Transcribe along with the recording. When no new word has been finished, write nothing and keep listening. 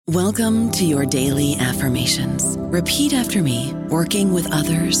Welcome to your daily affirmations. Repeat after me. Working with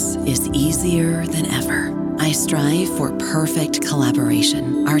others is easier than ever. I strive for perfect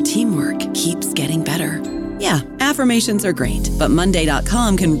collaboration. Our teamwork keeps getting better. Yeah, affirmations are great, but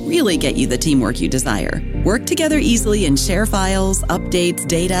Monday.com can really get you the teamwork you desire. Work together easily and share files, updates,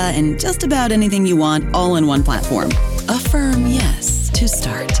 data, and just about anything you want all in one platform. Affirm yes to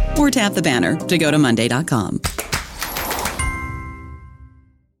start, or tap the banner to go to Monday.com.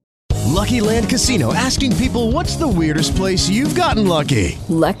 Lucky Land Casino, asking people, what's the weirdest place you've gotten lucky?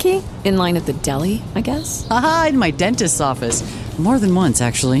 Lucky? In line at the deli, I guess? Aha, in my dentist's office. More than once,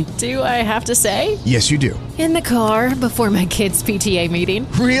 actually. Do I have to say? Yes, you do. In the car before my kids' PTA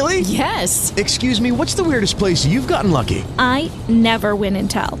meeting. Really? Yes. Excuse me, what's the weirdest place you've gotten lucky? I never win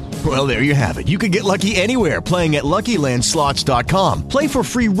and tell. Well, there you have it. You can get lucky anywhere, playing at LuckyLandSlots.com. Play for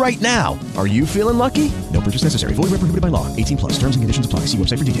free right now. Are you feeling lucky? No purchase necessary. Void where prohibited by law. 18+. Terms and conditions apply. See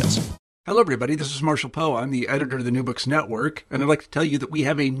website for details. Hello, everybody. This is Marshall Poe. I'm the editor of the New Books Network, and I'd like to tell you that we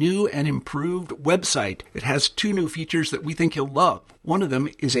have a new and improved website. It has 2 new features that we think you'll love. One of them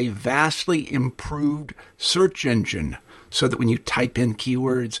is a vastly improved search engine, so that when you type in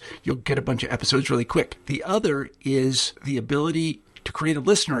keywords, you'll get a bunch of episodes really quick. The other is the ability to create a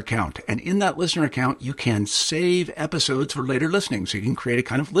listener account. And in that listener account, you can save episodes for later listening. So you can create a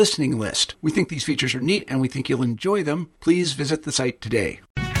kind of listening list. We think these features are neat, and we think you'll enjoy them. Please visit the site today.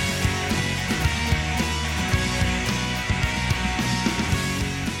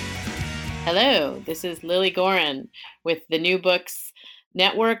 Hello, this is Lily Goren with the New Books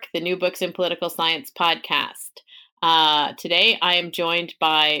Network, the New Books in Political Science podcast. Today I am joined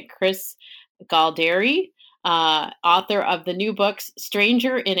by Chris Galdary, author of the new books,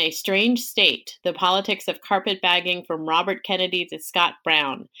 Stranger in a Strange State, The Politics of Carpetbagging from Robert Kennedy to Scott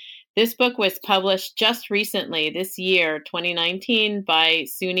Brown. This book was published just recently, this year, 2019, by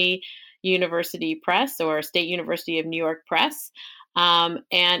SUNY University Press, or State University of New York Press. And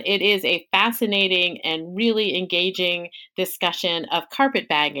it is a fascinating and really engaging discussion of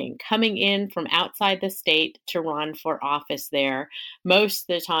carpetbagging, coming in from outside the state to run for office there, most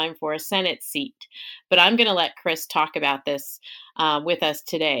of the time for a Senate seat. But I'm going to let Chris talk about this with us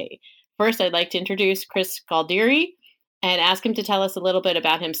today. First, I'd like to introduce Chris Galdary and ask him to tell us a little bit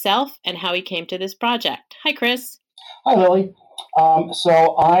about himself and how he came to this project. Hi, Chris. Hi, Lily.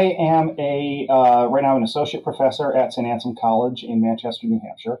 So I am right now an associate professor at St. Anselm College in Manchester, New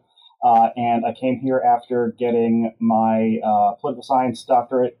Hampshire. And I came here after getting my political science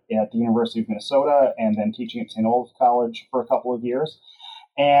doctorate at the University of Minnesota and then teaching at St. Olaf College for a couple of years.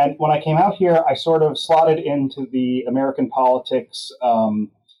 And when I came out here, I sort of slotted into the American politics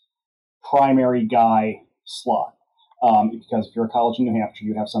primary guy slot. Because if you're a college in New Hampshire,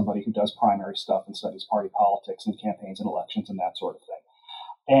 you have somebody who does primary stuff and studies party politics and campaigns and elections and that sort of thing.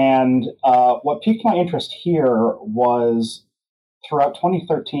 And what piqued my interest here was throughout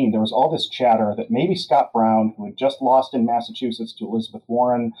 2013, there was all this chatter that maybe Scott Brown, who had just lost in Massachusetts to Elizabeth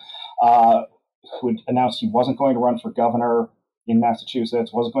Warren, who had announced he wasn't going to run for governor in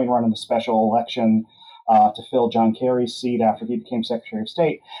Massachusetts, wasn't going to run in the special election to fill John Kerry's seat after he became Secretary of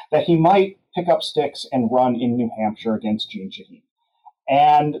State, that he might pick up sticks and run in New Hampshire against Jeanne Shaheen.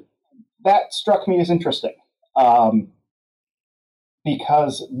 And that struck me as interesting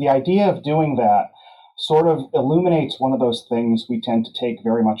because the idea of doing that sort of illuminates one of those things we tend to take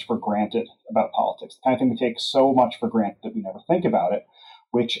very much for granted about politics, the kind of thing we take so much for granted that we never think about it,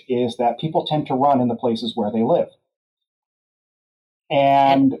 which is that people tend to run in the places where they live.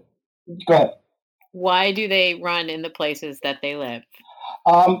 And go ahead. Why do they run in the places that they live?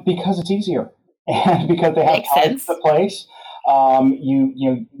 Because it's easier, and because they have ties to the place.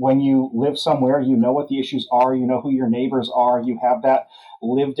 When you live somewhere, you know what the issues are. You know who your neighbors are. You have that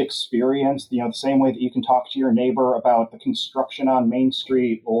lived experience. The same way that you can talk to your neighbor about the construction on Main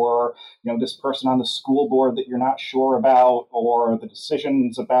Street, or this person on the school board that you're not sure about, or the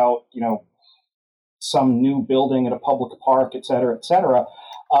decisions about some new building at a public park, et cetera, et cetera.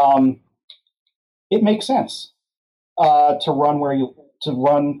 It makes sense to run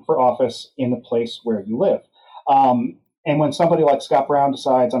for office in the place where you live. And when somebody like Scott Brown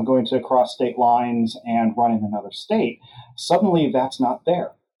decides I'm going to cross state lines and run in another state, suddenly that's not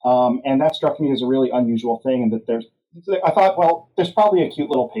there. And that struck me as a really unusual thing. And that I thought, well, there's probably a cute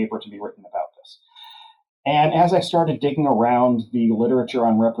little paper to be written about this. And as I started digging around the literature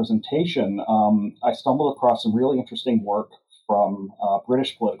on representation, I stumbled across some really interesting work from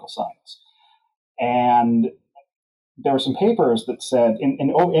British political science. And there were some papers that said in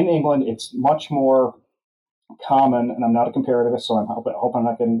England, it's much more common, and I'm not a comparativist, so I hope I'm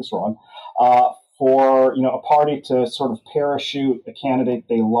not getting this wrong, for, a party to sort of parachute a candidate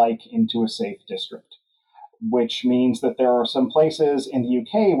they like into a safe district, which means that there are some places in the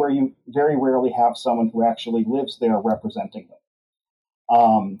UK where you very rarely have someone who actually lives there representing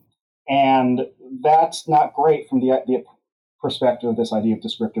them. And that's not great from the perspective of this idea of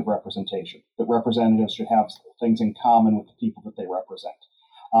descriptive representation, that representatives should have things in common with the people that they represent.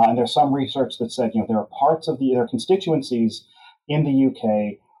 And there's some research that said, there are parts of their constituencies in the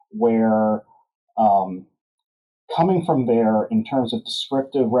UK where coming from there in terms of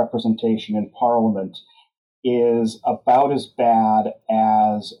descriptive representation in Parliament is about as bad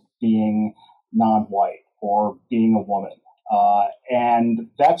as being non-white or being a woman. And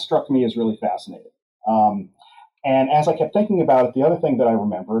that struck me as really fascinating. And as I kept thinking about it, the other thing that I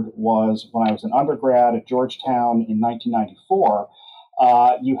remembered was when I was an undergrad at Georgetown in 1994,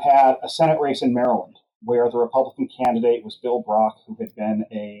 you had a Senate race in Maryland where the Republican candidate was Bill Brock, who had been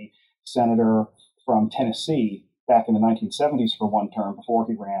a senator from Tennessee back in the 1970s for one term before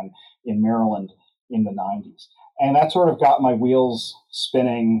he ran in Maryland in the 90s. And that sort of got my wheels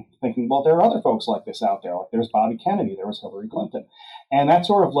spinning, thinking, well, there are other folks like this out there. Like there's Bobby Kennedy, there was Hillary Clinton. And that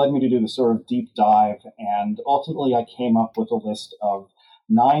sort of led me to do this sort of deep dive. And ultimately, I came up with a list of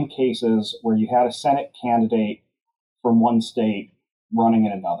 9 cases where you had a Senate candidate from one state running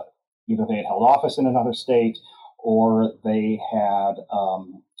in another. Either they had held office in another state or they had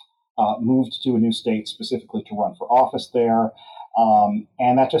moved to a new state specifically to run for office there.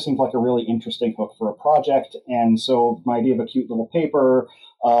 And that just seemed like a really interesting hook for a project. And so my idea of a cute little paper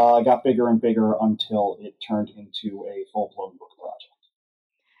got bigger and bigger until it turned into a full-blown book project.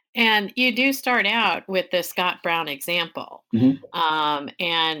 And you do start out with the Scott Brown example. Mm-hmm.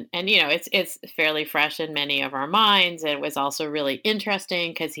 And it's fairly fresh in many of our minds. It was also really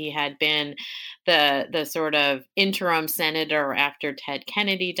interesting because he had been the sort of interim senator after Ted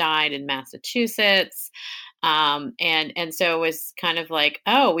Kennedy died in Massachusetts. And so it was kind of like,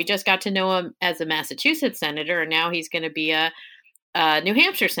 oh, we just got to know him as a Massachusetts senator, and now he's going to be a New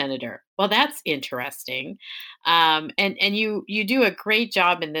Hampshire senator. Well, that's interesting. And you do a great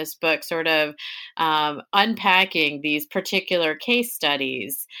job in this book, sort of unpacking these particular case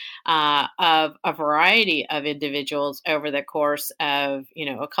studies of a variety of individuals over the course of,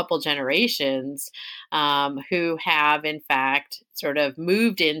 a couple generations who have, in fact, sort of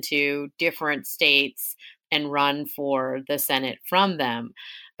moved into different states and run for the Senate from them.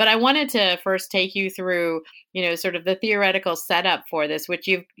 But I wanted to first take you through, sort of the theoretical setup for this, which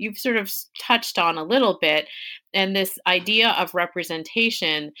you've sort of touched on a little bit, and this idea of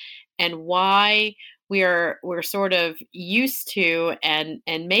representation and why we're sort of used to and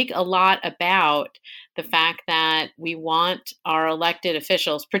make a lot about the fact that we want our elected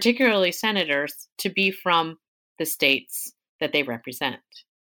officials, particularly senators, to be from the states that they represent.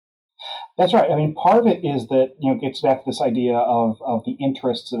 That's right. I mean, part of it is that, it gets back to this idea of the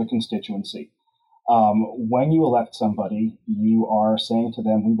interests of a constituency. When you elect somebody, you are saying to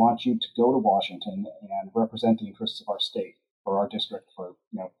them, we want you to go to Washington and represent the interests of our state or our district for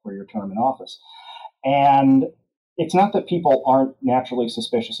your term in office. And it's not that people aren't naturally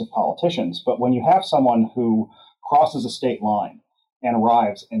suspicious of politicians, but when you have someone who crosses a state line and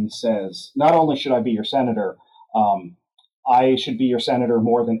arrives and says, not only should I be your senator, I should be your senator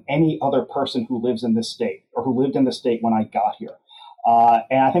more than any other person who lives in this state or who lived in the state when I got here.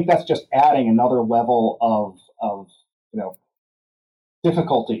 And I think that's just adding another level of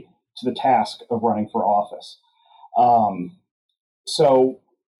difficulty to the task of running for office. So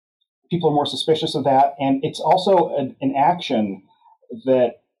people are more suspicious of that. And it's also an action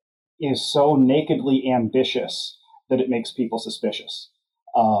that is so nakedly ambitious that it makes people suspicious.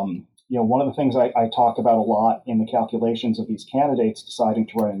 One of the things I talk about a lot in the calculations of these candidates deciding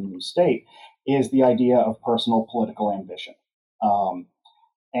to run in a new state is the idea of personal political ambition.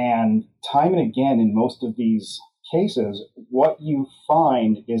 And time and again, in most of these cases, what you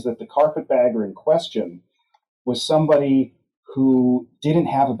find is that the carpetbagger in question was somebody who didn't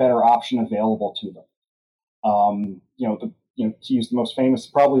have a better option available to them. To use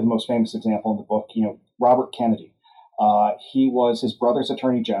probably the most famous example in the book, Robert Kennedy. He was his brother's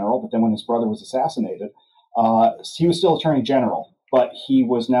attorney general, but then when his brother was assassinated, he was still attorney general, but he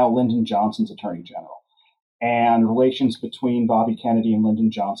was now Lyndon Johnson's attorney general. And relations between Bobby Kennedy and Lyndon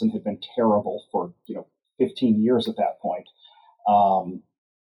Johnson had been terrible for 15 years at that point.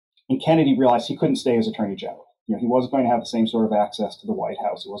 And Kennedy realized he couldn't stay as attorney general. He wasn't going to have the same sort of access to the White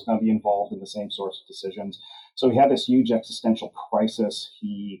House. He wasn't going to be involved in the same sorts of decisions. So he had this huge existential crisis.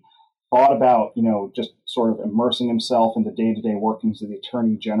 He thought about, just sort of immersing himself in the day-to-day workings of the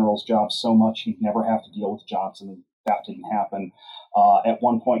attorney general's job so much he'd never have to deal with Johnson and that didn't happen. At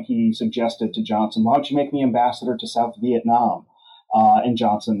one point, he suggested to Johnson, "Why don't you make me ambassador to South Vietnam?" And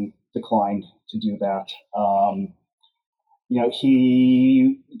Johnson declined to do that.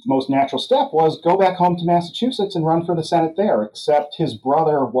 The most natural step was go back home to Massachusetts and run for the Senate there, except his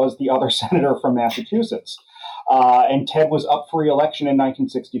brother was the other senator from Massachusetts. And Ted was up for re-election in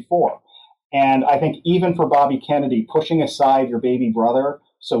 1964. And I think even for Bobby Kennedy, pushing aside your baby brother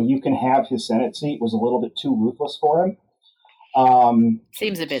so you can have his Senate seat was a little bit too ruthless for him.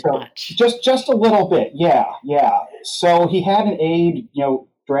 Seems a bit much. Just a little bit, yeah. So he had an aide,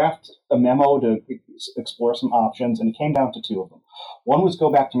 draft a memo to explore some options, and it came down to two of them. One was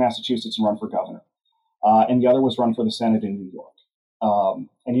go back to Massachusetts and run for governor, and the other was run for the Senate in New York.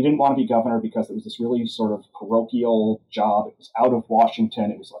 And he didn't want to be governor because it was this really sort of parochial job. It was out of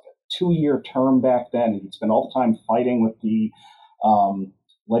Washington. It was like a 2-year term back then. He'd spend all the time fighting with the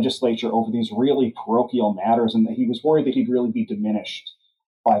legislature over these really parochial matters, and he was worried that he'd really be diminished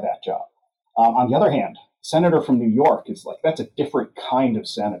by that job. On the other hand, senator from New York is that's a different kind of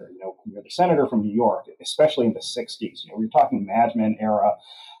senator. You're the senator from New York, especially in the 60s. We're talking Mad Men era.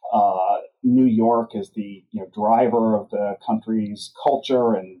 New York is the driver of the country's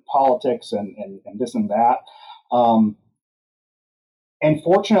culture and politics and this and that. And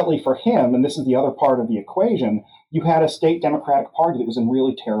fortunately for him, and this is the other part of the equation, you had a state Democratic Party that was in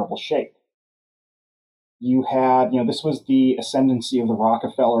really terrible shape. You had, this was the ascendancy of the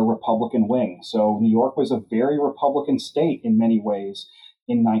Rockefeller Republican wing. So New York was a very Republican state in many ways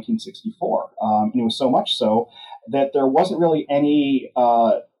in 1964. And it was so much so that there wasn't really any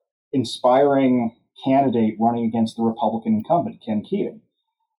inspiring candidate running against the Republican incumbent, Ken Keating.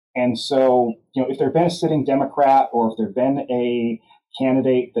 And so, if there had been a sitting Democrat or if there had been a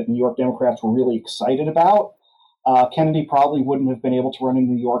candidate that New York Democrats were really excited about, Kennedy probably wouldn't have been able to run in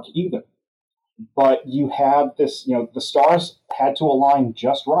New York either. But you had this, the stars had to align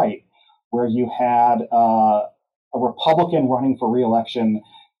just right, where you had a Republican running for re-election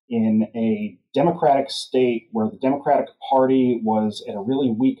in a Democratic state where the Democratic Party was at a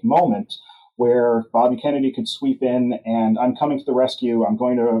really weak moment, where Bobby Kennedy could sweep in and I'm coming to the rescue. I'm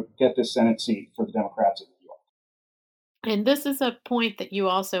going to get this Senate seat for the Democrats in New York. And this is a point that you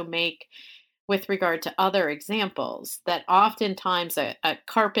also make with regard to other examples, that oftentimes a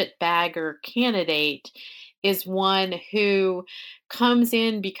carpetbagger candidate is one who comes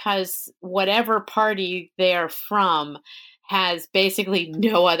in because whatever party they're from has basically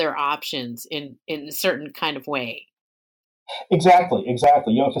no other options in a certain kind of way. Exactly.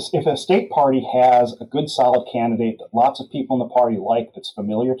 If a state party has a good, solid candidate that lots of people in the party like, that's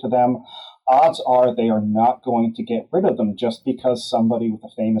familiar to them, odds are they are not going to get rid of them just because somebody with a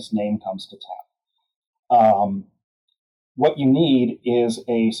famous name comes to town. What you need is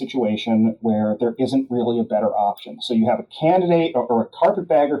a situation where there isn't really a better option. So you have a candidate or a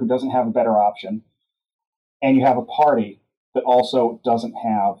carpetbagger who doesn't have a better option, and you have a party that also doesn't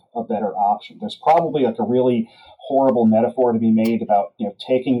have a better option. There's probably a really horrible metaphor to be made about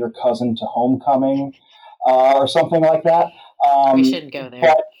taking your cousin to homecoming or something like that. We shouldn't go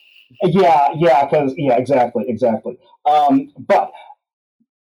there. Exactly. But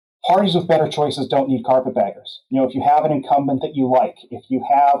parties with better choices don't need carpetbaggers. If you have an incumbent that you like, if you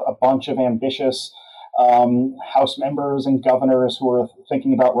have a bunch of ambitious House members and governors who are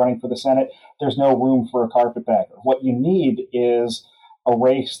thinking about running for the Senate, there's no room for a carpetbagger. What you need is a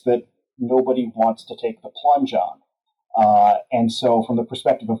race that nobody wants to take the plunge on. And so from the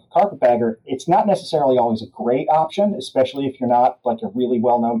perspective of a carpetbagger, it's not necessarily always a great option, especially if you're not like a really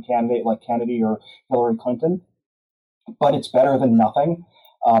well-known candidate like Kennedy or Hillary Clinton, but it's better than nothing.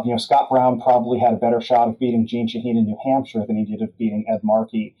 Scott Brown probably had a better shot of beating Gene Shaheen in New Hampshire than he did of beating Ed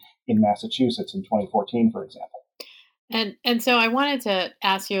Markey in Massachusetts in 2014, for example. And so I wanted to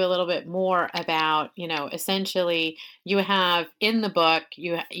ask you a little bit more about, essentially you have in the book,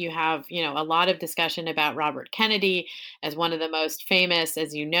 you have, a lot of discussion about Robert Kennedy as one of the most famous,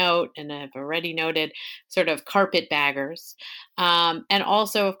 as you note, and I've already noted, sort of carpetbaggers. And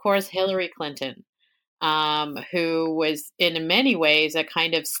also, of course, Hillary Clinton, who was in many ways a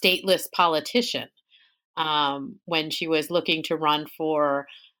kind of stateless politician when she was looking to run for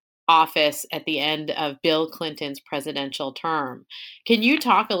office at the end of Bill Clinton's presidential term. Can you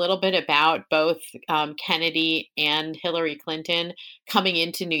talk a little bit about both Kennedy and Hillary Clinton coming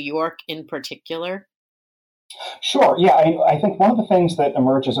into New York in particular? Sure. Yeah, I think one of the things that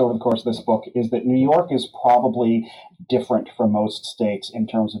emerges over the course of this book is that New York is probably different from most states in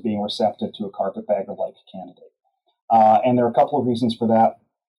terms of being receptive to a carpetbagger-like candidate. And there are a couple of reasons for that.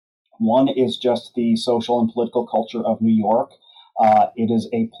 One is just the social and political culture of New York. It is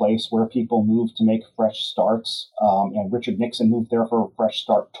a place where people move to make fresh starts. And Richard Nixon moved there for a fresh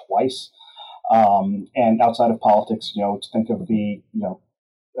start twice. And outside of politics, to think of the,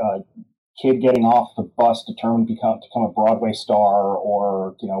 kid getting off the bus determined to become a Broadway star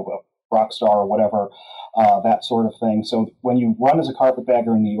or, a rock star or whatever, that sort of thing. So when you run as a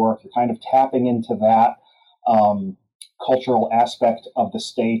carpetbagger in New York, you're kind of tapping into that cultural aspect of the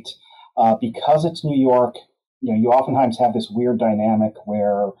state. Because it's New York, you oftentimes have this weird dynamic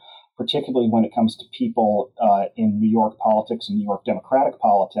where, particularly when it comes to people in New York politics and New York Democratic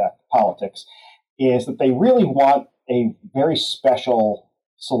politics, is that they really want a very special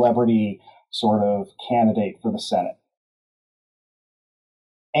celebrity sort of candidate for the Senate.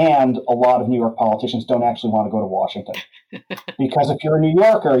 And a lot of New York politicians don't actually want to go to Washington. Because if you're a New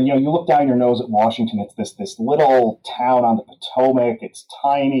Yorker, you look down your nose at Washington, it's this little town on the Potomac, it's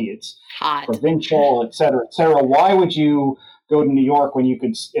tiny, it's hot, provincial, et cetera, et cetera. Why would you go to New York when you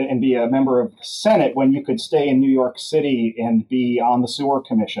could and be a member of the Senate when you could stay in New York City and be on the sewer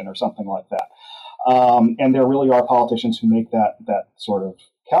commission or something like that? And there really are politicians who make that sort of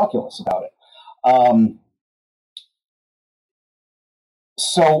calculus about it.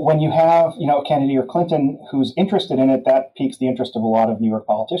 So when you have, Kennedy or Clinton who's interested in it, that piques the interest of a lot of New York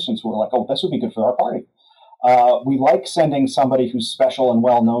politicians who are like, oh, this would be good for our party. We like sending somebody who's special and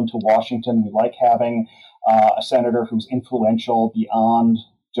well known to Washington. We like having a senator who's influential beyond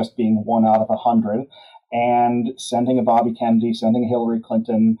just being 1 out of 100. And sending a Bobby Kennedy, sending a Hillary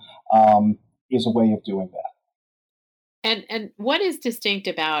Clinton is a way of doing that. And what is distinct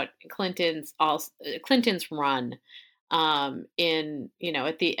about Clinton's run? In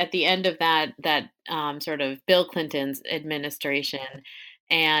at the end of that sort of Bill Clinton's administration,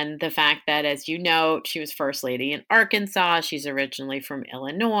 and the fact that, as you know, she was first lady in Arkansas. She's originally from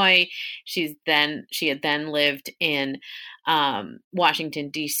Illinois. She had then lived in Washington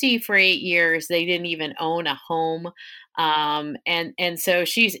D.C. for 8 years. They didn't even own a home, and so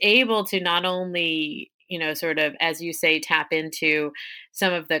she's able to not only sort of, as you say, tap into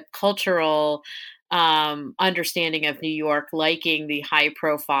some of the cultural understanding of New York, liking the high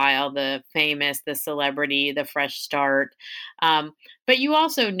profile, the famous, the celebrity, the fresh start. But you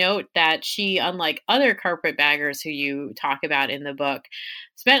also note that she, unlike other carpetbaggers who you talk about in the book,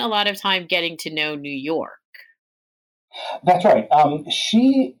 spent a lot of time getting to know New York. That's right.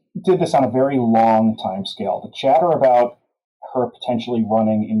 She did this on a very long time scale. The chatter about her potentially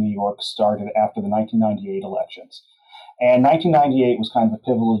running in New York started after the 1998 elections. And 1998 was kind of a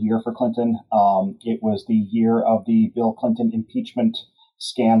pivotal year for Clinton. It was the year of the Bill Clinton impeachment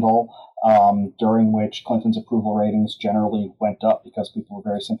scandal, during which Clinton's approval ratings generally went up because people were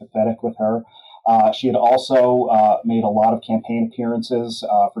very sympathetic with her. She had also made a lot of campaign appearances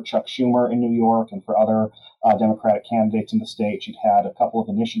for Chuck Schumer in New York and for other Democratic candidates in the state. She'd had a couple of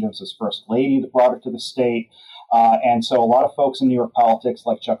initiatives as First Lady that brought her to the state. And so a lot of folks in New York politics,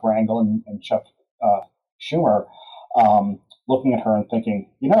 like Chuck Rangel and Chuck Schumer, looking at her and thinking,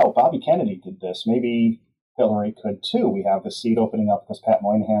 Bobby Kennedy did this. Maybe Hillary could too. We have the seat opening up because Pat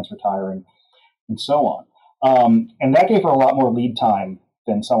Moynihan's retiring and so on. And that gave her a lot more lead time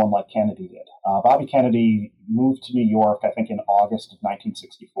than someone like Kennedy did. Bobby Kennedy moved to New York, I think, in August of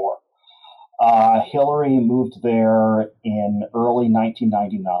 1964. Hillary moved there in early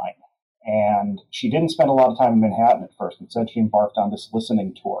 1999. And she didn't spend a lot of time in Manhattan at first. Instead, she embarked on this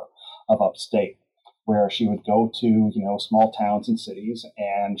listening tour of upstate, where she would go to, small towns and cities,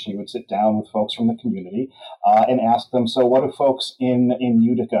 and she would sit down with folks from the community and ask them, so what do folks in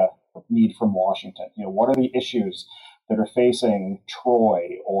Utica need from Washington? What are the issues that are facing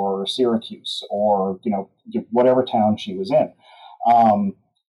Troy or Syracuse or, whatever town she was in?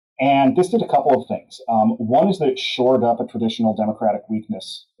 And this did a couple of things. One is that it shored up a traditional Democratic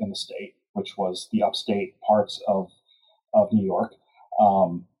weakness in the state, which was the upstate parts of New York.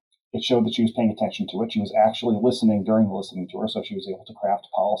 It showed that she was paying attention to it. She was actually listening during the listening tour, so she was able to craft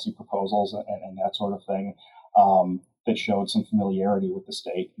policy proposals and that sort of thing that showed some familiarity with the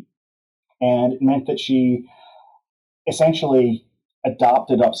state. And it meant that she essentially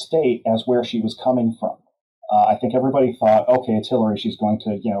adopted upstate as where she was coming from. I think everybody thought, okay, it's Hillary. She's going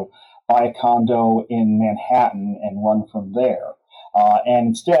to, buy a condo in Manhattan and run from there. And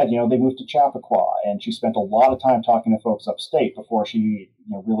instead, they moved to Chappaqua, and she spent a lot of time talking to folks upstate before she,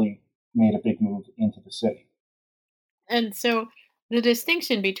 really made a big move into the city. And so the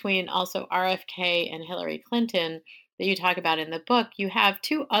distinction between also RFK and Hillary Clinton that you talk about in the book, you have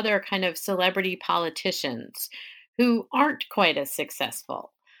two other kind of celebrity politicians who aren't quite as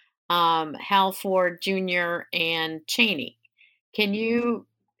successful, Hal Ford Jr. and Cheney. Can you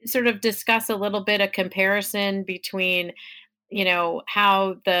sort of discuss a little bit a comparison between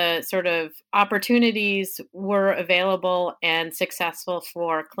how the sort of opportunities were available and successful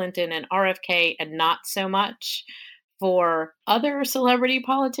for Clinton and RFK and not so much for other celebrity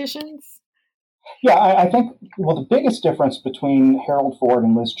politicians? Yeah, I think, the biggest difference between Harold Ford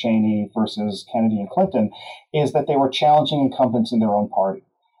and Liz Cheney versus Kennedy and Clinton is that they were challenging incumbents in their own party.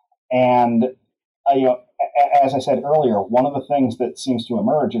 And, as I said earlier, one of the things that seems to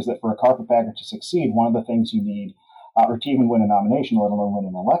emerge is that for a carpetbagger to succeed, one of the things you need, or to even win a nomination, let alone win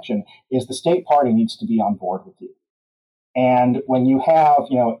an election, is the state party needs to be on board with you. And when you have,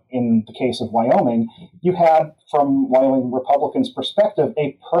 in the case of Wyoming, you had, from Wyoming Republicans' perspective,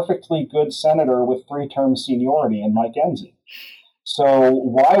 a perfectly good senator with 3-term seniority in Mike Enzi. So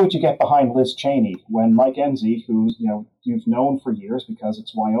why would you get behind Liz Cheney when Mike Enzi, who you've known for years because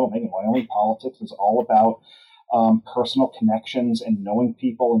it's Wyoming, and Wyoming politics is all about personal connections and knowing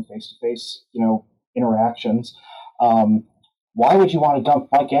people and face-to-face, interactions. Why would you want to dump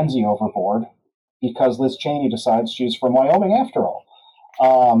Mike Enzi overboard? Because Liz Cheney decides she's from Wyoming after all.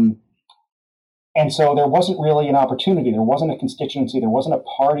 And so there wasn't really an opportunity. There wasn't a constituency. There wasn't a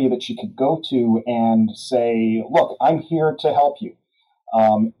party that she could go to and say, look, I'm here to help you.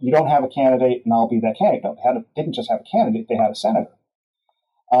 You don't have a candidate, and I'll be that candidate. No, they didn't just have a candidate. They had a senator.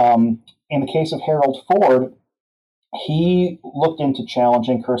 In the case of Harold Ford, he looked into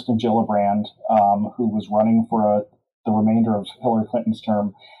challenging Kirsten Gillibrand, who was running for the remainder of Hillary Clinton's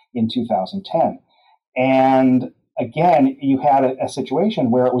term in 2010. And again, you had a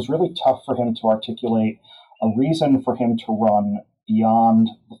situation where it was really tough for him to articulate a reason for him to run beyond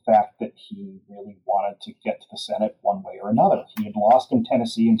the fact that he really wanted to get to the Senate one way or another. He had lost in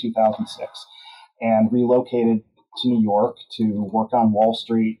Tennessee in 2006 and relocated to New York to work on Wall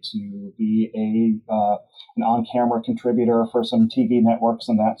Street, to be an on-camera contributor for some TV networks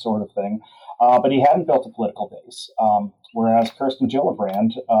and that sort of thing. But he hadn't built a political base. Whereas Kirsten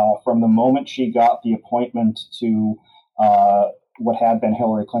Gillibrand, from the moment she got the appointment to what had been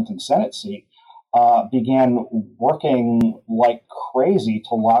Hillary Clinton's Senate seat, began working like crazy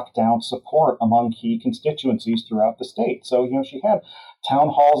to lock down support among key constituencies throughout the state. So, she had town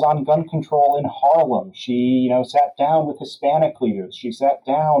halls on gun control in Harlem. She, sat down with Hispanic leaders. She sat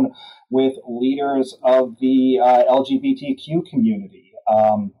down with leaders of the LGBTQ community.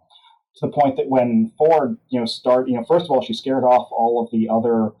 To the point that when Ford, started, first of all, she scared off all of the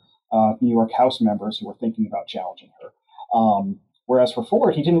other New York House members who were thinking about challenging her. Whereas for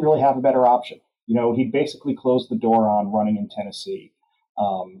Ford, he didn't really have a better option. He basically closed the door on running in Tennessee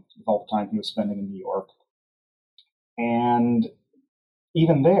with all the time he was spending in New York. And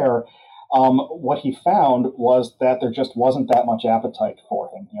even there, what he found was that there just wasn't that much appetite for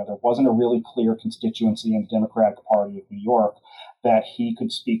him. There wasn't a really clear constituency in the Democratic Party of New York that he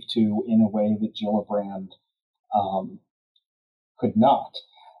could speak to in a way that Gillibrand could not.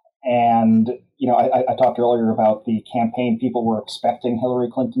 And, I talked earlier about the campaign people were expecting Hillary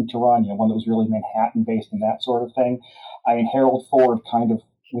Clinton to run, one that was really Manhattan-based and that sort of thing. Harold Ford kind of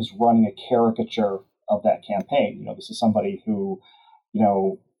was running a caricature of that campaign. This is somebody who,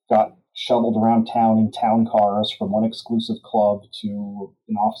 got shuttled around town in town cars from one exclusive club to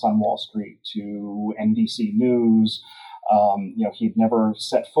an office on Wall Street to NBC News. He'd never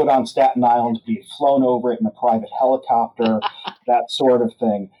set foot on Staten Island, but he'd flown over it in a private helicopter, that sort of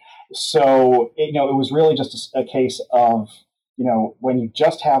thing. So, it was really just a case of, when you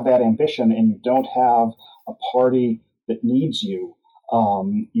just have that ambition and you don't have a party that needs you,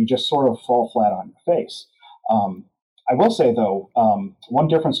 you just sort of fall flat on your face. I will say, though, one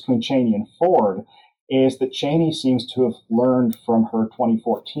difference between Cheney and Ford is that Cheney seems to have learned from her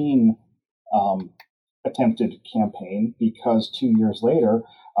 2014 attempted campaign, because 2 years later,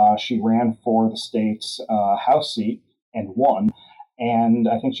 she ran for the state's House seat and won. And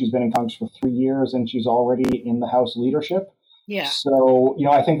I think she's been in Congress for 3 years, and she's already in the House leadership. Yeah. So,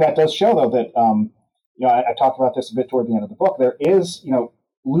 I think that does show, though, that, I talked about this a bit toward the end of the book. There is,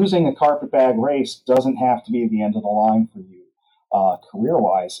 losing a carpetbag race doesn't have to be the end of the line for you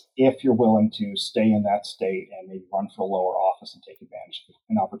career-wise, if you're willing to stay in that state and maybe run for a lower office and take advantage of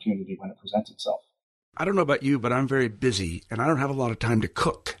an opportunity when it presents itself. I don't know about you, but I'm very busy and I don't have a lot of time to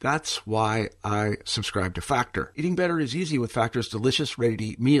cook. That's why I subscribe to Factor. Eating better is easy with Factor's delicious,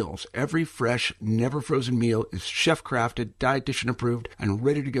 ready-to-eat meals. Every fresh, never frozen meal is chef-crafted, dietitian approved, and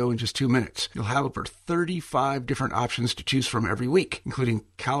ready to go in just 2 minutes. You'll have over 35 different options to choose from every week, including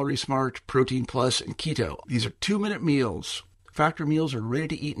Calorie Smart, Protein Plus, and Keto. These are 2-minute meals. Factor meals are ready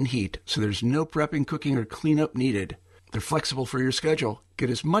to eat and heat, so there's no prepping, cooking, or cleanup needed. They're flexible for your schedule. Get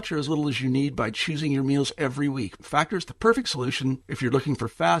as much or as little as you need by choosing your meals every week. Factor is the perfect solution if you're looking for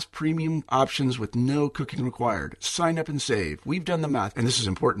fast, premium options with no cooking required. Sign up and save. We've done the math, and this is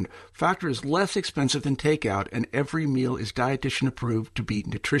important. Factor is less expensive than takeout, and every meal is dietitian approved to be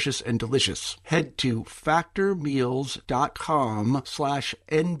nutritious and delicious. Head to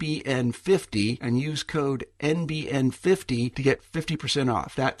factormeals.com/NBN50 and use code NBN50 to get 50%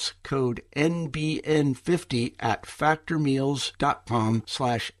 off. That's code NBN50 at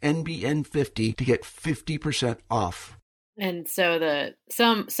factormeals.com/NBN50 to get 50% off. And so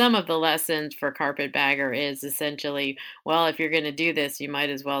some of the lessons for Carpetbagger is essentially, well, if you're going to do this, you might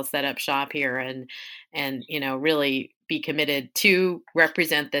as well set up shop here and really be committed to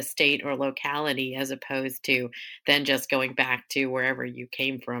represent the state or locality, as opposed to then just going back to wherever you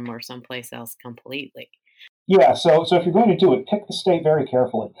came from or someplace else completely. Yeah, so if you're going to do it, pick the state very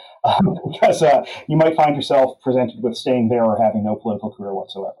carefully, because you might find yourself presented with staying there or having no political career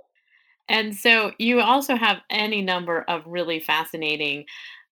whatsoever. And so you also have any number of really fascinating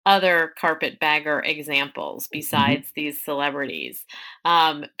other Carpetbagger examples besides these celebrities.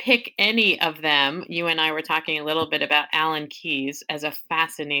 Pick any of them. You and I were talking a little bit about Alan Keyes as a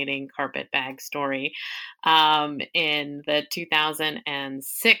fascinating carpetbag story in the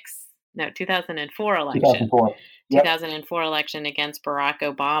 2004 election. 2004. Yep. 2004 election against Barack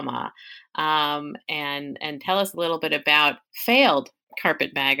Obama. And tell us a little bit about failed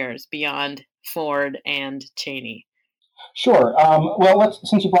carpetbaggers beyond Ford and Cheney. Sure. Well,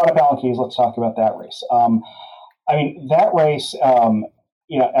 since you brought up Alan Keyes, let's talk about that race. That race,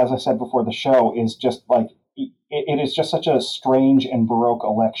 as I said before the show, is just like, it is just such a strange and baroque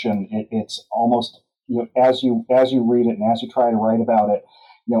election. It's almost, as you read it and as you try to write about it,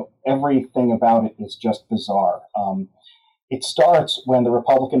 everything about it is just bizarre. It starts when the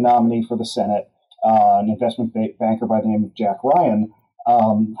Republican nominee for the Senate, an investment banker by the name of Jack Ryan,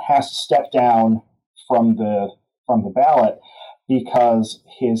 has to step down from the ballot because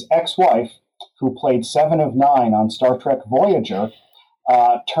his ex-wife, who played Seven of Nine on Star Trek Voyager,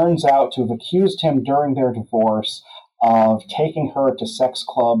 turns out to have accused him during their divorce of taking her to sex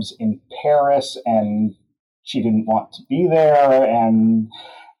clubs in Paris, and she didn't want to be there, and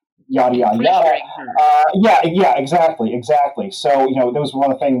yada, yada, yada. Yeah, exactly. So, there was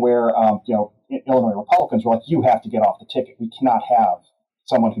one thing where, Illinois Republicans were like, you have to get off the ticket. We cannot have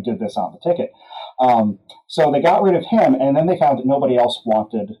someone who did this on the ticket. So they got rid of him, and then they found that nobody else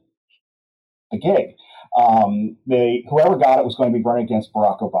wanted the gig. Whoever got it was going to be running against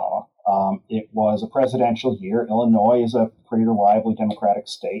Barack Obama. It was a presidential year. Illinois is a pretty reliably Democratic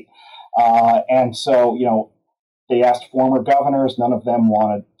state. And so, they asked former governors. None of them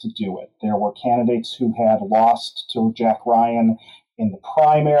wanted to do it. There were candidates who had lost to Jack Ryan in the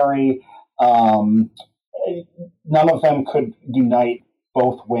primary. None of them could unite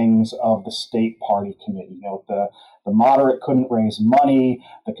both wings of the state party committee. The moderate couldn't raise money,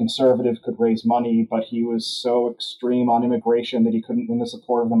 the conservative could raise money, but he was so extreme on immigration that he couldn't win the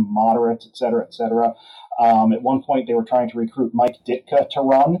support of the moderates, et cetera, et cetera. At one point, they were trying to recruit Mike Ditka to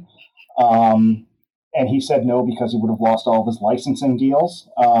run, and he said no because he would have lost all of his licensing deals,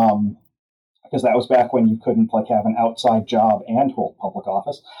 because that was back when you couldn't have an outside job and hold public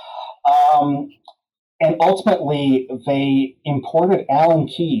office. And ultimately, they imported Alan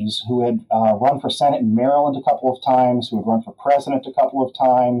Keyes, who had run for Senate in Maryland a couple of times, who had run for president a couple of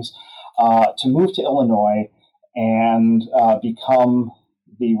times, to move to Illinois and become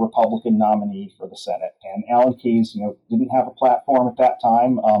the Republican nominee for the Senate. And Alan Keyes, didn't have a platform at that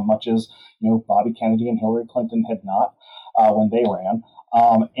time, much as Bobby Kennedy and Hillary Clinton had not when they ran.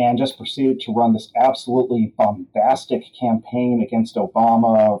 And just proceeded to run this absolutely bombastic campaign against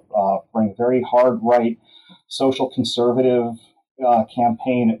Obama, running a very hard right, social conservative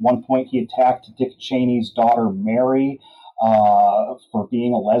campaign. At one point, he attacked Dick Cheney's daughter, Mary, for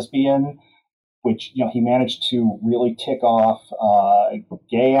being a lesbian, which he managed to really tick off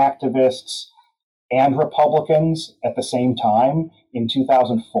gay activists and Republicans at the same time in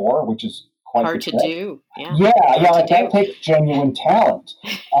 2004, which is quite hard to do. Yeah, that takes genuine talent.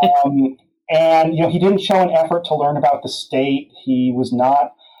 And he didn't show an effort to learn about the state. He was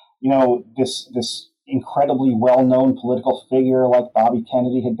not, this incredibly well-known political figure like Bobby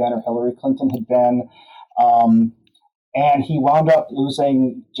Kennedy had been or Hillary Clinton had been. And he wound up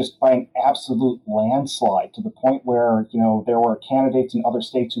losing just by an absolute landslide, to the point where, there were candidates in other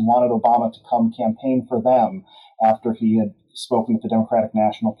states who wanted Obama to come campaign for them after he had spoken at the Democratic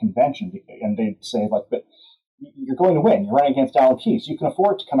National Convention. And they'd say, but you're going to win. You're running against Alan Keyes. You can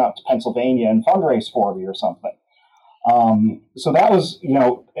afford to come out to Pennsylvania and fundraise for me or something. So that was,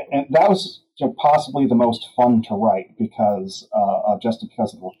 and that was possibly the most fun to write because just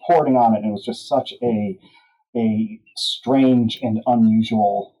because of the reporting on it, and it was just such a strange and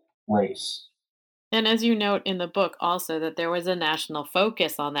unusual race. And as you note in the book also that there was a national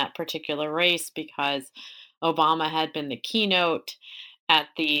focus on that particular race because Obama had been the keynote at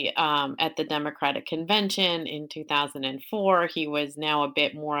the Democratic convention in 2004. He was now a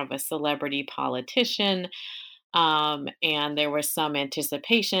bit more of a celebrity politician. And there was some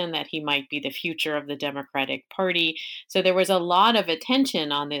anticipation that he might be the future of the Democratic Party. So there was a lot of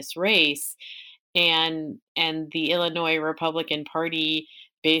attention on this race, and the Illinois Republican Party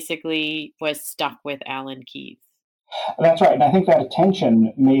basically was stuck with Alan Keyes. That's right, and I think that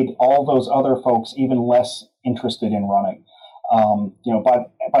attention made all those other folks even less interested in running.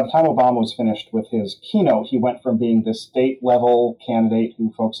 By the time Obama was finished with his keynote, he went from being this state level candidate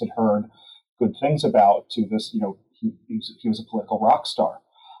who folks had heard good things about to this, he was a political rock star.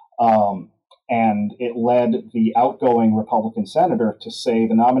 And it led the outgoing Republican senator to say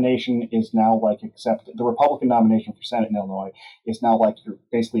the nomination is now like accepted. The Republican nomination for Senate in Illinois is now like you're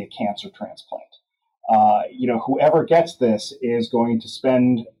basically a cancer transplant. Whoever gets this is going to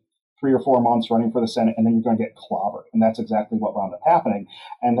spend 3 or 4 months running for the Senate, and then you're going to get clobbered. And that's exactly what wound up happening.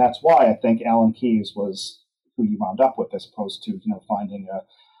 And that's why I think Alan Keyes was who you wound up with, as opposed to, finding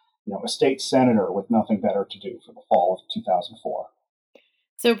a state senator with nothing better to do for the fall of 2004.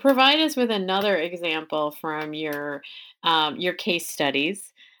 So provide us with another example from your case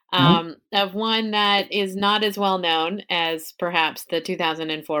studies of one that is not as well known as perhaps the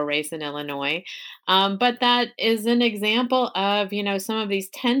 2004 race in Illinois, but that is an example of, some of these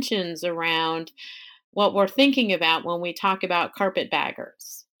tensions around what we're thinking about when we talk about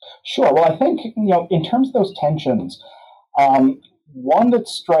carpetbaggers. Sure. Well, I think, in terms of those tensions, one that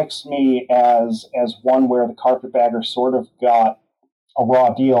strikes me as one where the carpetbagger sort of got a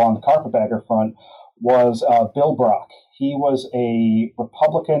raw deal on the carpetbagger front was Bill Brock. He was a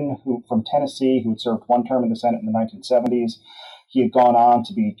Republican from Tennessee who had served 1 term in the Senate in the 1970s. He had gone on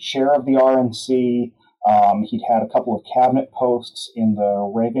to be chair of the RNC. He'd had a couple of cabinet posts in the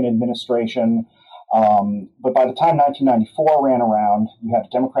Reagan administration. But by the time 1994 ran around, you had a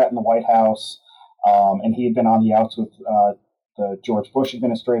Democrat in the White House, and he had been on the outs with the George Bush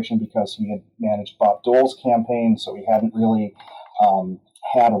administration because he had managed Bob Dole's campaign, so he hadn't really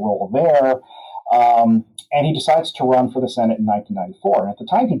had a role there. And he decides to run for the Senate in 1994. And at the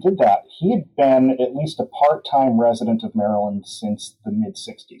time he did that, he had been at least a part-time resident of Maryland since the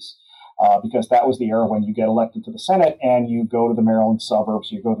mid-'60s, because that was the era when you get elected to the Senate and you go to the Maryland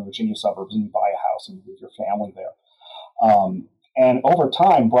suburbs, you go to the Virginia suburbs, and you buy a house and you leave your family there. And over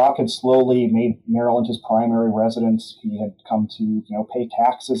time, Brock had slowly made Maryland his primary residence. He had come to, pay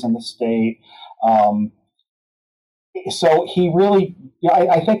taxes in the state. So he really,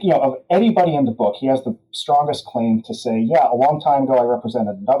 I think, of anybody in the book, he has the strongest claim to say, a long time ago I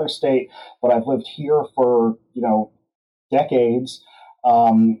represented another state, but I've lived here for, decades.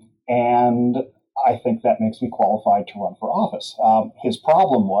 And I think that makes me qualified to run for office. His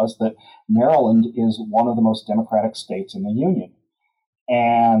problem was that Maryland is one of the most democratic states in the Union.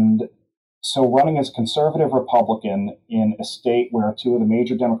 And so running as conservative Republican in a state where 2 of the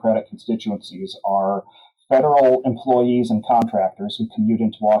major Democratic constituencies are federal employees and contractors who commute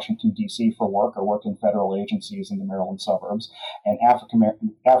into Washington, D.C. for work or work in federal agencies in the Maryland suburbs, and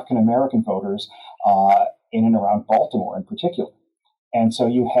African-American voters in and around Baltimore in particular. And so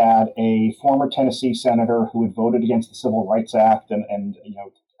you had a former Tennessee senator who had voted against the Civil Rights Act and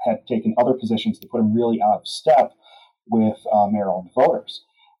had taken other positions that put him really out of step with Maryland voters.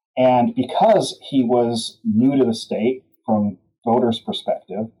 And because he was new to the state from voters'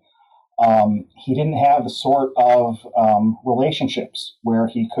 perspective, he didn't have the sort of relationships where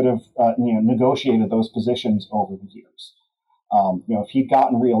he could have negotiated those positions over the years. If he'd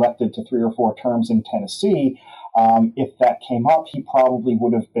gotten reelected to 3 or 4 terms in Tennessee, if that came up, he probably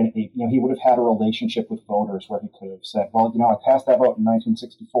would have been, he would have had a relationship with voters where he could have said, well, I passed that vote in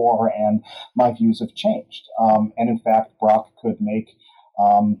 1964 and my views have changed. And in fact, Brock could make,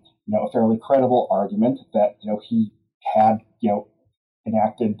 a fairly credible argument that, he had,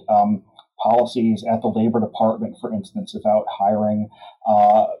 enacted policies at the Labor Department, for instance, about hiring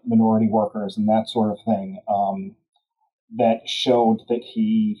minority workers and that sort of thing, that showed that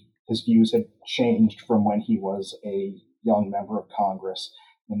his views had changed from when he was a young member of Congress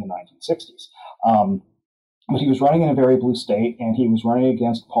in the 1960s. But he was running in a very blue state, and he was running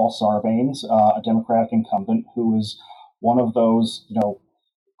against Paul Sarbanes, a Democratic incumbent who was one of those,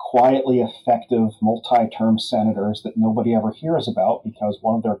 quietly effective multi-term senators that nobody ever hears about because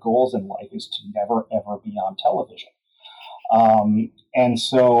one of their goals in life is to never, ever be on television. And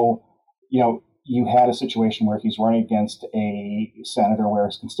so, you had a situation where he's running against a senator where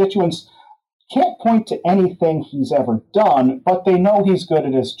his constituents can't point to anything he's ever done, but they know he's good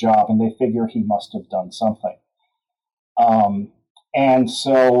at his job and they figure he must have done something. And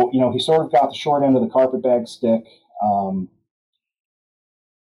so, he sort of got the short end of the carpetbag stick.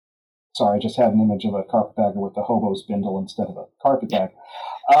 Sorry, I just had an image of a carpetbagger with the hobo's bindle instead of a carpetbag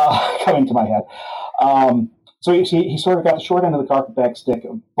coming to my head. So he sort of got the short end of the carpetbag stick,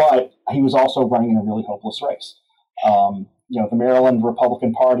 but he was also running in a really hopeless race. The Maryland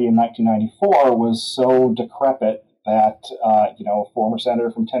Republican Party in 1994 was so decrepit that, a former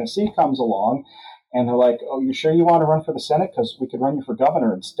senator from Tennessee comes along and they're like, "Oh, you sure you want to run for the Senate? Because we could run you for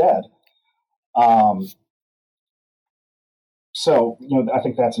governor instead." So, I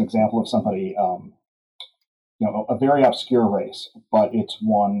think that's an example of somebody, a very obscure race, but it's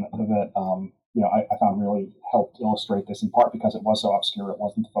one that, I found really helped illustrate this, in part because it was so obscure. It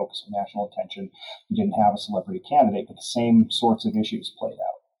wasn't the focus of national attention. You didn't have a celebrity candidate, but the same sorts of issues played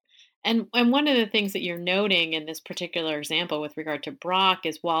out. And one of the things that you're noting in this particular example with regard to Brock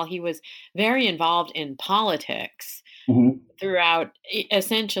is while he was very involved in politics throughout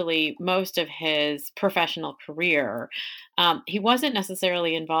essentially most of his professional career, he wasn't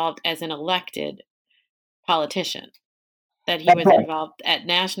necessarily involved as an elected politician. That he was involved at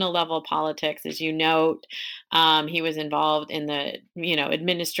national level politics, as you note. He was involved in the,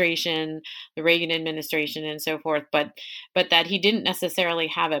 administration, the Reagan administration, and so forth. But that he didn't necessarily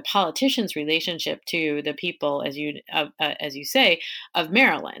have a politician's relationship to the people, as you say, of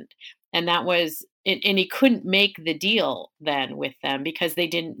Maryland, and that was, and he couldn't make the deal then with them because they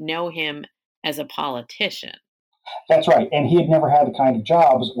didn't know him as a politician. That's right. And he had never had the kind of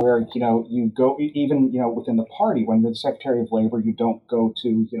jobs where, you go, even, within the party, when you're the Secretary of Labor, you don't go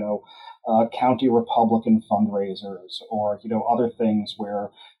to, county Republican fundraisers or, other things where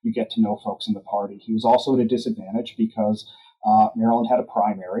you get to know folks in the party. He was also at a disadvantage because Maryland had a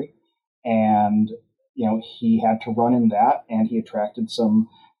primary and, he had to run in that, and he attracted some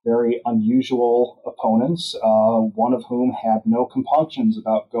very unusual opponents, one of whom had no compunctions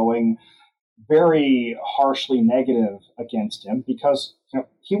about going very harshly negative against him because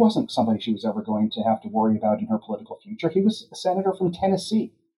he wasn't somebody she was ever going to have to worry about in her political future. He was a senator from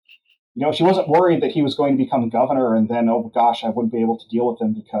Tennessee. She wasn't worried that he was going to become governor and then, oh gosh, I wouldn't be able to deal with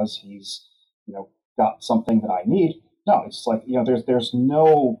him because he's, got something that I need. No, it's like,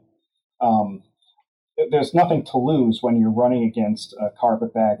 there's nothing to lose when you're running against a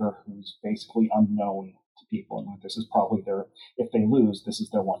carpetbagger who's basically unknown to people. And this is probably if they lose, this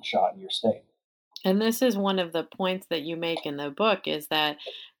is their one shot in your state. And this is one of the points that you make in the book, is that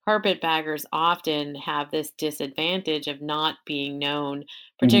carpetbaggers often have this disadvantage of not being known,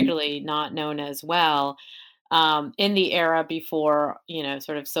 particularly not known as well, in the era before,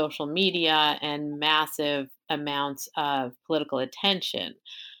 sort of social media and massive amounts of political attention.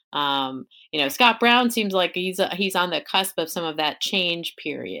 Scott Brown seems like he's on the cusp of some of that change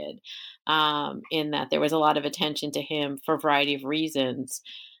period, in that there was a lot of attention to him for a variety of reasons.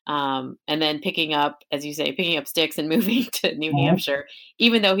 And then picking up sticks and moving to New Hampshire,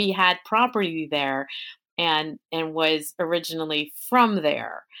 even though he had property there and was originally from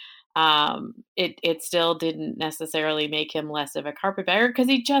there. It still didn't necessarily make him less of a carpetbagger because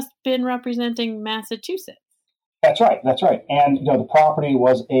he'd just been representing Massachusetts. That's right. And the property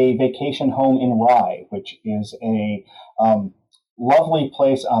was a vacation home in Rye, which is a lovely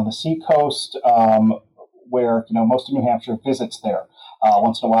place on the seacoast where most of New Hampshire visits there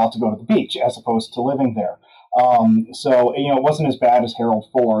once in a while to go to the beach, as opposed to living there. So it wasn't as bad as Harold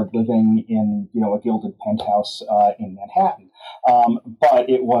Ford living in a gilded penthouse in Manhattan, but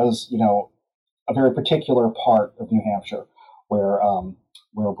it was a very particular part of New Hampshire where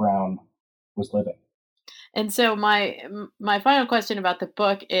Brown was living. And so my final question about the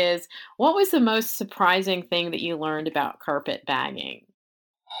book is, what was the most surprising thing that you learned about carpetbagging?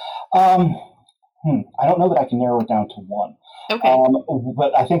 I don't know that I can narrow it down to one. Okay.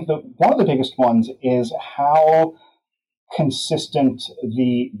 But I think one of the biggest ones is how consistent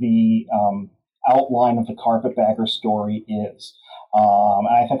the outline of the carpetbagger story is. And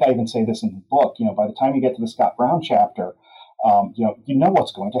I think I even say this in the book. By the time you get to the Scott Brown chapter, you know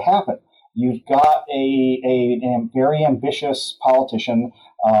what's going to happen. You've got a very ambitious politician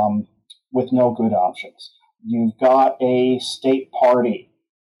with no good options. You've got a state party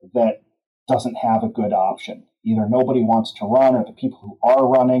that doesn't have a good option. Either nobody wants to run, or the people who are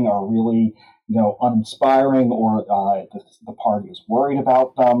running are really, uninspiring, or the party is worried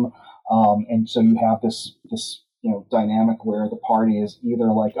about them. And so you have this dynamic where the party is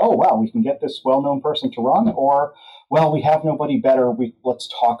either like, oh wow, we can get this well-known person to run, or well, we have nobody better. Let's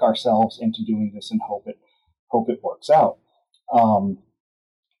talk ourselves into doing this and hope it works out.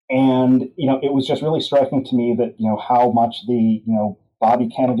 And it was just really striking to me that how much the Bobby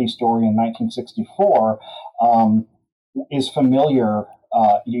Kennedy story in 1964 is familiar.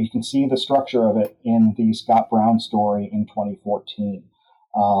 You can see the structure of it in the Scott Brown story in 2014.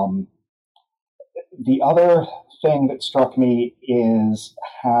 The other thing that struck me is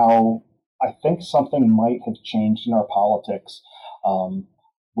how I think something might have changed in our politics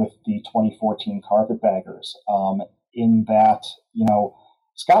with the 2014 carpetbaggers, in that,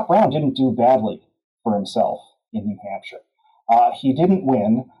 Scott Brown didn't do badly for himself in New Hampshire. He didn't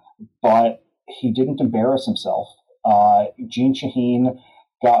win, but he didn't embarrass himself. Jeanne Shaheen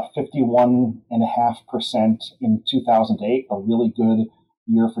got 51.5% in 2008, a really good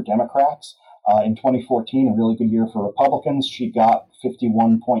year for Democrats. In 2014, a really good year for Republicans. She got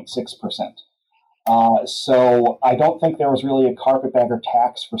 51.6%. So I don't think there was really a carpetbagger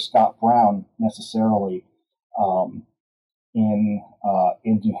tax for Scott Brown necessarily in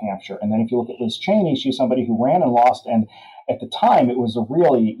New Hampshire. And then if you look at Liz Cheney, she's somebody who ran and lost. And at the time, it was a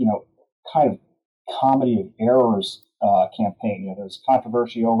really, kind of comedy of errors campaign. There was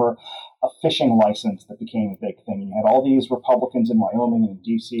controversy over a fishing license that became a big thing. You had all these Republicans in Wyoming and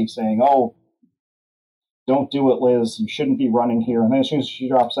D.C. saying, oh, don't do it, Liz. You shouldn't be running here. And then as soon as she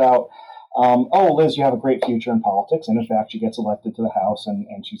drops out, oh, Liz, you have a great future in politics. And in fact, she gets elected to the House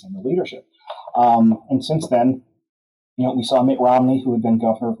and she's in the leadership. And since then, we saw Mitt Romney, who had been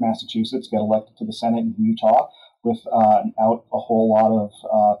governor of Massachusetts, get elected to the Senate in Utah without a whole lot of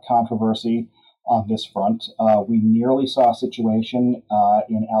controversy on this front. We nearly saw a situation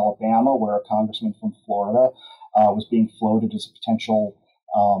in Alabama where a congressman from Florida was being floated as a potential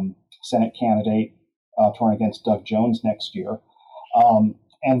Senate candidate to run against Doug Jones next year.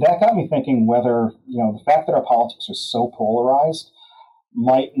 And that got me thinking whether, the fact that our politics are so polarized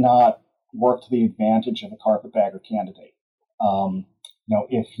might not work to the advantage of a carpetbagger candidate.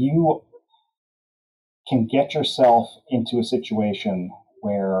 If you can get yourself into a situation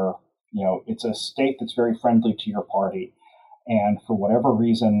where, it's a state that's very friendly to your party, and for whatever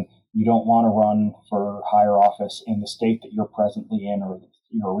reason, you don't want to run for higher office in the state that you're presently in or that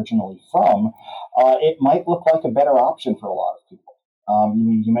you're originally from, it might look like a better option for a lot of people.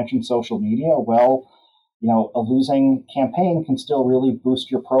 You mentioned social media. Well, a losing campaign can still really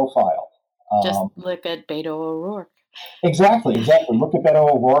boost your profile. Just look at Beto O'Rourke. Exactly. Look at Beto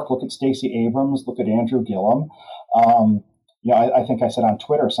O'Rourke. Look at Stacey Abrams. Look at Andrew Gillum. I think I said on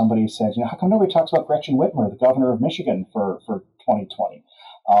Twitter, somebody said, how come nobody talks about Gretchen Whitmer, the governor of Michigan for 2020?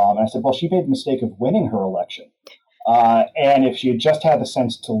 And I said, well, she made the mistake of winning her election. And if she had just had the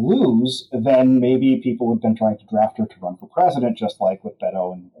sense to lose, then maybe people would have been trying to draft her to run for president, just like with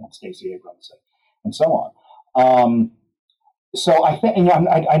Beto and Stacey Abrams and so on. So I think,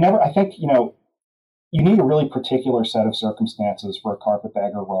 I think, you need a really particular set of circumstances for a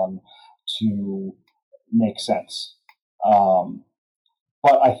carpetbagger run to make sense.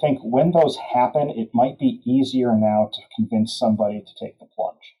 But I think when those happen, it might be easier now to convince somebody to take the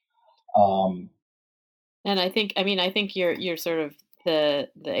plunge. And I think you're sort of the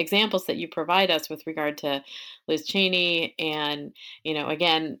examples that you provide us with regard to Liz Cheney and,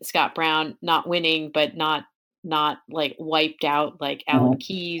 again, Scott Brown not winning, but not like wiped out like Alan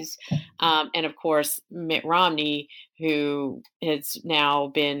Keyes. And of course, Mitt Romney, who has now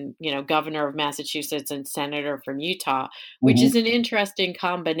been, governor of Massachusetts and senator from Utah, which is an interesting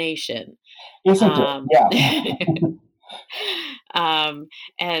combination. Isn't it? Yeah. And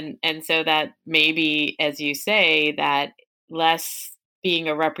so that maybe, as you say, that less being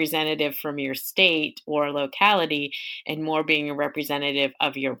a representative from your state or locality and more being a representative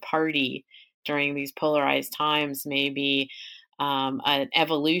of your party during these polarized times may be an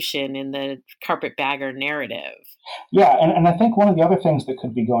evolution in the carpetbagger narrative. Yeah, and I think one of the other things that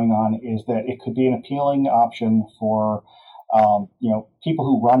could be going on is that it could be an appealing option for people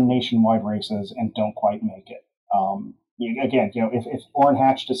who run nationwide races and don't quite make it. Again, if Orrin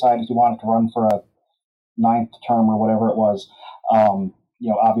Hatch decided he wanted to run for a 9th term or whatever it was,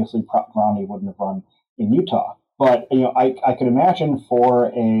 obviously Romney wouldn't have run in Utah. But I could imagine for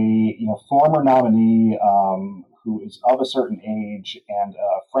a former nominee who is of a certain age and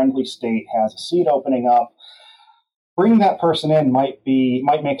a friendly state has a seat opening up, bringing that person in might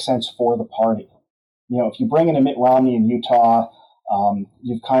make sense for the party. If you bring in a Mitt Romney in Utah,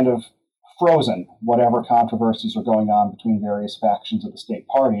 you've kind of frozen whatever controversies are going on between various factions of the state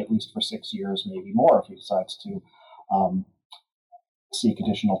party, at least for 6 years, maybe more, if he decides to seek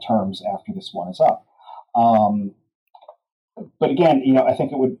additional terms after this one is up. But again, I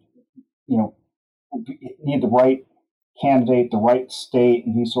think it would, need the right candidate, the right state,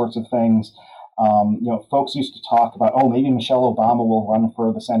 and these sorts of things. Folks used to talk about, maybe Michelle Obama will run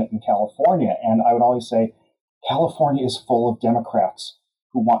for the Senate in California. And I would always say, California is full of Democrats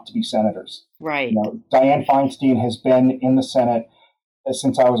who want to be senators. Right. Dianne Feinstein has been in the Senate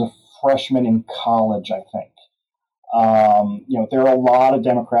since I was a freshman in college, I think. There are a lot of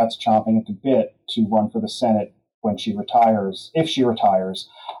Democrats chomping at the bit to run for the Senate when she retires, if she retires,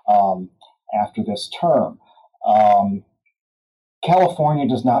 after this term. California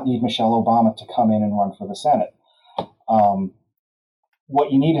does not need Michelle Obama to come in and run for the Senate.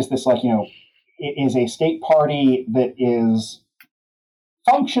 What you need is this, is a state party that is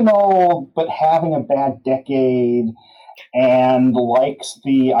functional, but having a bad decade and likes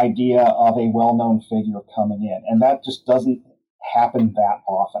the idea of a well-known figure coming in. And that just doesn't happen that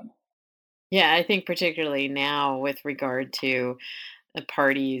often. Yeah, I think particularly now with regard to the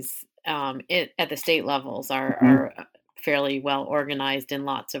parties at the state levels are fairly well organized in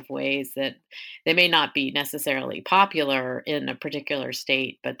lots of ways that they may not be necessarily popular in a particular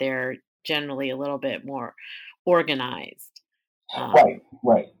state, but they're generally a little bit more organized. Right.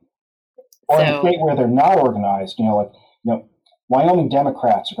 Or in a state where they're not organized, Wyoming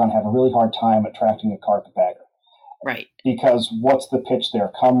Democrats are going to have a really hard time attracting a carpetbagger. Right. Because what's the pitch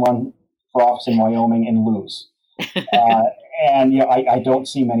there? Come run for office in Wyoming and lose. I don't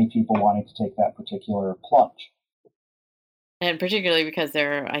see many people wanting to take that particular plunge. And particularly because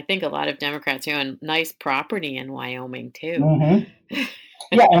there are, I think, a lot of Democrats who own nice property in Wyoming, too. Mm-hmm.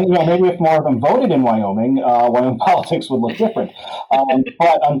 Yeah, and maybe if more of them voted in Wyoming, Wyoming politics would look different.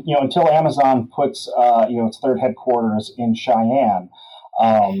 But until Amazon puts its third headquarters in Cheyenne,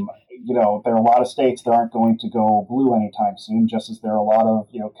 there are a lot of states that aren't going to go blue anytime soon. Just as there are a lot of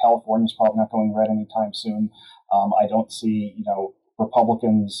California's probably not going red anytime soon. I don't see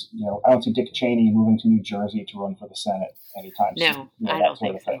Republicans. I don't see Dick Cheney moving to New Jersey to run for the Senate anytime soon. No, I don't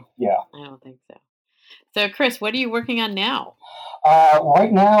think so. Yeah, I don't think so. So, Chris, what are you working on now?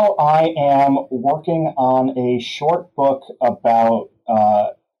 Right now, I am working on a short book about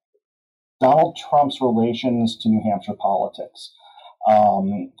Donald Trump's relations to New Hampshire politics.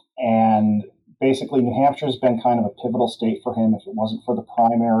 And basically, New Hampshire has been kind of a pivotal state for him. If it wasn't for the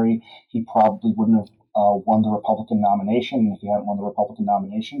primary, he probably wouldn't have won the Republican nomination. And if he hadn't won the Republican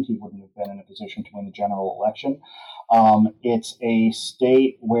nomination, he wouldn't have been in a position to win the general election. It's a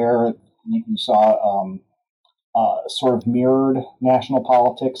state where you saw sort of mirrored national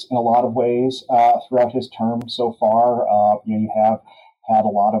politics in a lot of ways throughout his term so far. You have had a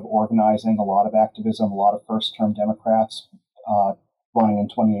lot of organizing, a lot of activism, a lot of first-term Democrats running in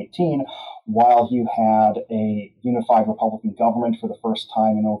 2018, while you had a unified Republican government for the first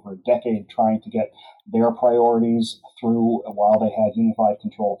time in over a decade trying to get their priorities through while they had unified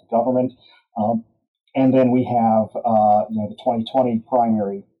control of the government. And then we have the 2020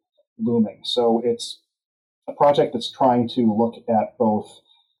 primary looming. So it's a project that's trying to look at both,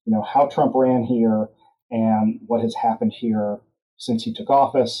 how Trump ran here and what has happened here since he took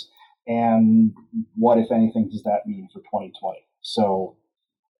office, and what, if anything, does that mean for 2020. So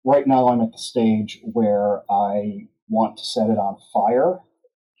right now I'm at the stage where I want to set it on fire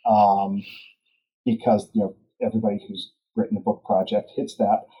because, everybody who's written a book project hits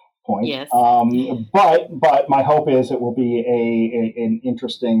that point. Yes. But my hope is it will be an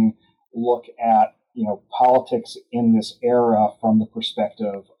interesting look at, politics in this era from the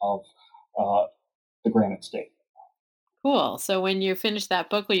perspective of the Granite State. Cool. So when you finish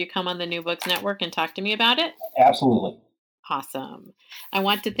that book, will you come on the New Books Network and talk to me about it? Absolutely. Awesome. I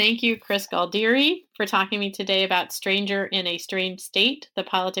want to thank you, Chris Galdieri, for talking to me today about Stranger in a Strange State, The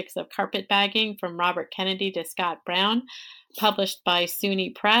Politics of Carpetbagging from Robert Kennedy to Scott Brown, published by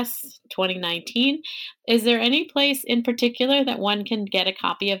SUNY Press, 2019. Is there any place in particular that one can get a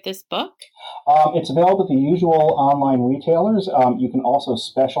copy of this book? It's available at the usual online retailers. You can also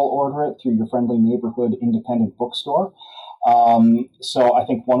special order it through your friendly neighborhood independent bookstore. So I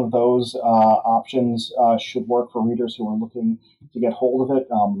think one of those options should work for readers who are looking to get hold of it.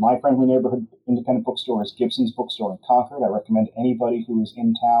 My friendly neighborhood independent bookstore is Gibson's Bookstore in Concord. I recommend anybody who is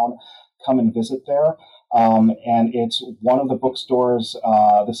in town come and visit there. And it's one of the bookstores.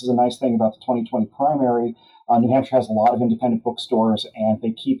 This is a nice thing about the 2020 primary. New Hampshire has a lot of independent bookstores, and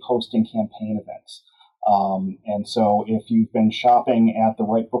they keep hosting campaign events. And so if you've been shopping at the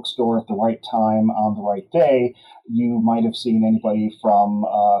right bookstore at the right time on the right day, you might have seen anybody from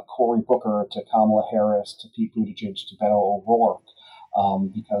Cory Booker to Kamala Harris to Pete Buttigieg to Beto O'Rourke,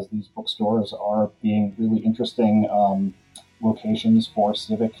 because these bookstores are being really interesting locations for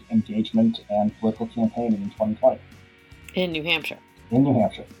civic engagement and political campaigning in 2020. In New Hampshire. In New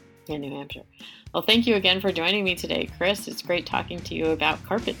Hampshire. In New Hampshire. Well, thank you again for joining me today, Chris. It's great talking to you about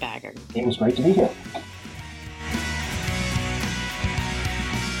carpetbagging. It was great to be here.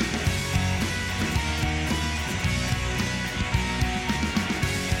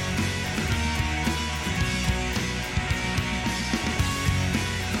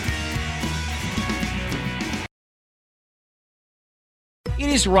 It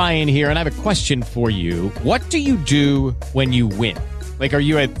is Ryan here, and I have a question for you. What do you do when you win? Like, are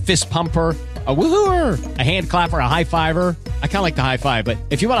you a fist pumper, a woohooer, a hand clapper, a high fiver? I kind of like the high five, but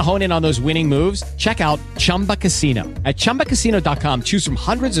if you want to hone in on those winning moves, check out Chumba Casino. At ChumbaCasino.com, choose from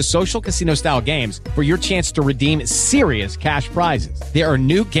hundreds of social casino-style games for your chance to redeem serious cash prizes. There are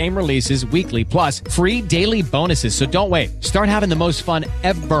new game releases weekly, plus free daily bonuses. So don't wait. Start having the most fun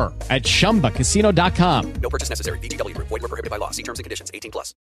ever at ChumbaCasino.com. No purchase necessary. VGW Group. Void where prohibited by law. See terms and conditions. 18+.